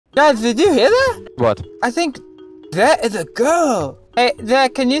Guys, did you hear that? What? I think that is a girl. Hey,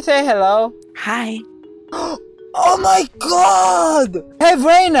 Zach, can you say hello? Hi. Oh my god! Hey,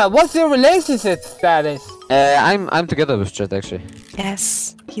 Raina, what's your relationship status? I'm together with Jet actually.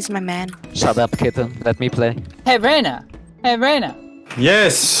 Yes, he's my man. Shut up, kitten. Let me play. Hey, Raina. Hey, Raina.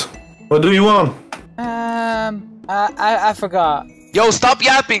 Yes. What do you want? I forgot. Yo, stop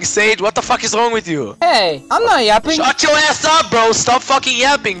yapping, Sage. What the fuck is wrong with you? Hey, I'm not yapping. Shut your ass up, bro. Stop fucking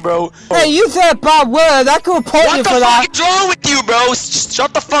yapping, bro. Hey, you said bad word. I can report you for that. What the fuck is wrong with you, bro?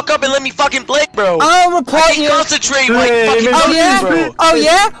 Shut the fuck up and let me fucking play, bro. I'll report I can't you. concentrate when I fucking Oh yeah? bro. Oh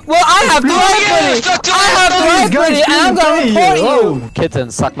yeah? Well, I have the right buddy. I have the right buddy, and I'm gonna report you.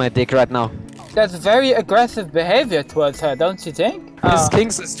 Kitten, suck my dick right now. That's very aggressive behavior towards her, don't you think? His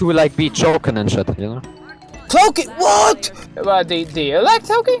kings is to like be choking and shit, you know? Choking? What? Well, do you like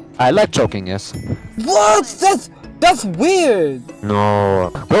choking? I like choking, yes. What? That's weird. No.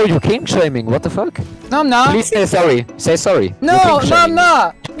 Bro, you king shaming, what the fuck? No, I'm not. Please say sorry. Say sorry. No, I'm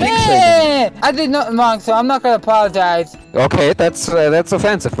not. Man, I did nothing wrong, so I'm not gonna apologize. Okay, that's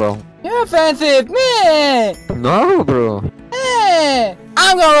offensive, bro. You're offensive, man. No, bro. Hey,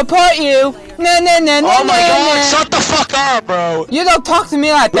 I'm gonna report you. No. Oh my god, shut the fuck up, bro. You don't talk to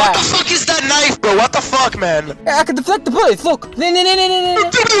me like that. What the fuck is that knife, bro? What the fuck, man? I can deflect the bullets. Look. No.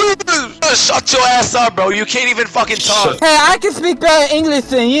 Shut your ass up, bro. You can't even fucking talk. Hey, I can speak better English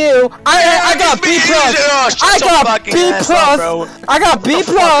than you. I got B plus. I got B plus. I got B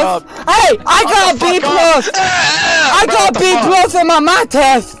plus. Hey, I got B plus. I got B plus on my math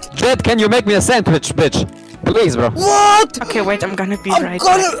test. Jet, can you make me a sandwich, bitch? Please, bro. What? Okay, wait, I'm gonna be right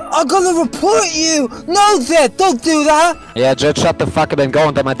back. I'm gonna report you. No, Zed, don't do that. Yeah, Jet, shut the fuck up and go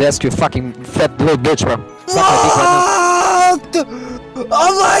under my desk, you fucking fat little bitch, bro. Suck my dick right now.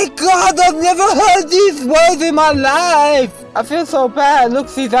 Oh my god, I've never heard these words in my life. I feel so bad. Look,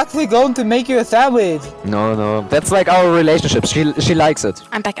 she's actually going to make you a sandwich. No, that's like our relationship. She likes it.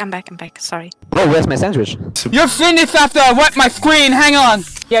 I'm back. Sorry. Bro, where's my sandwich? You're finished after I wiped my screen. Hang on.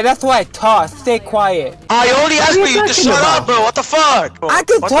 Yeah, that's why I tossed. Stay quiet. I only asked you to shut up, bro. What the fuck? I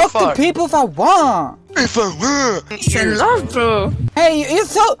can talk to people if I want. If I want. It's in love, bro. Hey, you're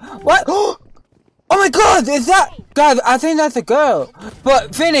so... What? Oh my god, is that... Guys, I think that's a girl.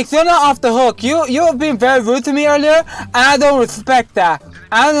 But Phoenix, you're not off the hook. You've been very rude to me earlier, and I don't respect that.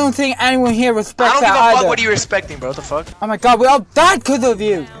 I don't think anyone here respects that either. I don't give a fuck what you're respecting, bro. What the fuck? Oh my god, we all died because of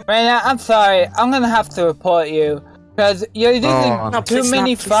you. Right now, I'm sorry. I'm gonna have to report you. Because you're using too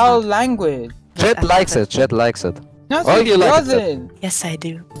many foul language. Jet likes it. Jet likes it. No, oh, you like it? Yes, I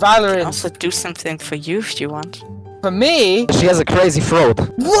do. Valorant. I can also do something for you if you want. For me? She has a crazy throat.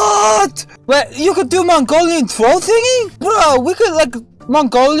 What? Wait, you could do Mongolian throat singing? Bro, we could like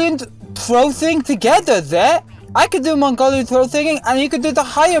Mongolian throat sing together, Zed. I could do Mongolian throat singing and you could do the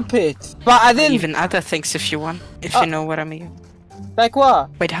higher pitch. But I didn't... Even other things if you want, if you know what I mean. Like what?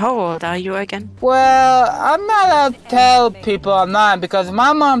 Wait, how old are you again? Well, I'm not allowed to tell people I'm not because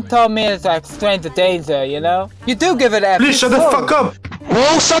my mom told me it's like stranger danger, you know? You do give it a... Please shut the fuck up!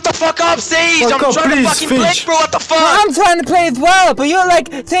 Whoa, shut the fuck up, Sage! I'm trying to fucking play, bro, what the fuck? I'm trying to play as well, but you're like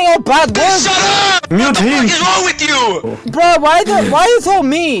saying all bad words. Shut up! What the fuck is wrong with you? Bro, why are you so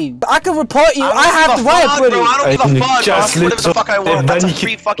mean? I can report you, I have the riot buddy. I don't give a fuck, I'll do whatever the fuck I want. That's a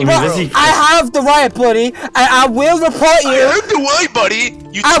free fucking bro. I have the riot buddy, and I will report you. I heard the riot buddy?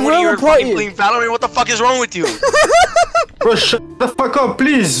 You 20-year-old fucking playing Valorant, what the fuck is wrong with you? Bro, shut the fuck up,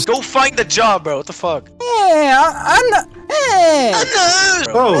 please! Go find the job, bro, what the fuck? Hey, I'm not... Hey!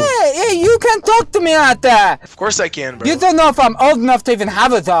 Hey, you can't talk to me like that! Of course I can, bro. You don't know if I'm old enough to even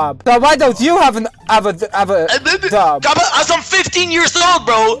have a job. So why don't you have a job? I'm 15 years old,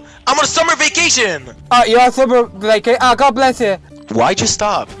 bro! I'm on a summer vacation! You're on summer vacation? God bless you. Why'd you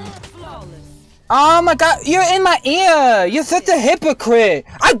stop? Oh my god, you're in my ear! You're such a hypocrite!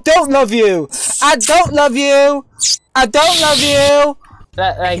 I don't love you! I don't love you! I don't love you!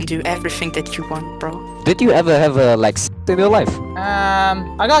 I can do everything that you want, bro. Did you ever have a like in your life?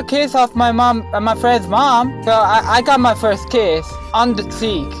 I got kissed off my mom, my friend's mom. So I got my first kiss on the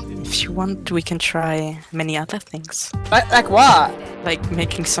cheek. If you want, we can try many other things. Like what? Like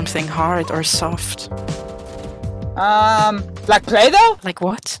making something hard or soft. Like Play-Doh? Like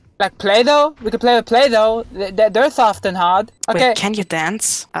what? Like Play-Doh? We could play with Play-Doh. They're soft and hard. Okay. Wait, can you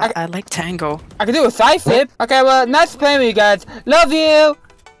dance? I like tango. I can do a side flip. Okay, well, nice playing with you guys. Love you!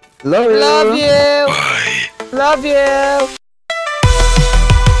 Love you! Love you! Love you!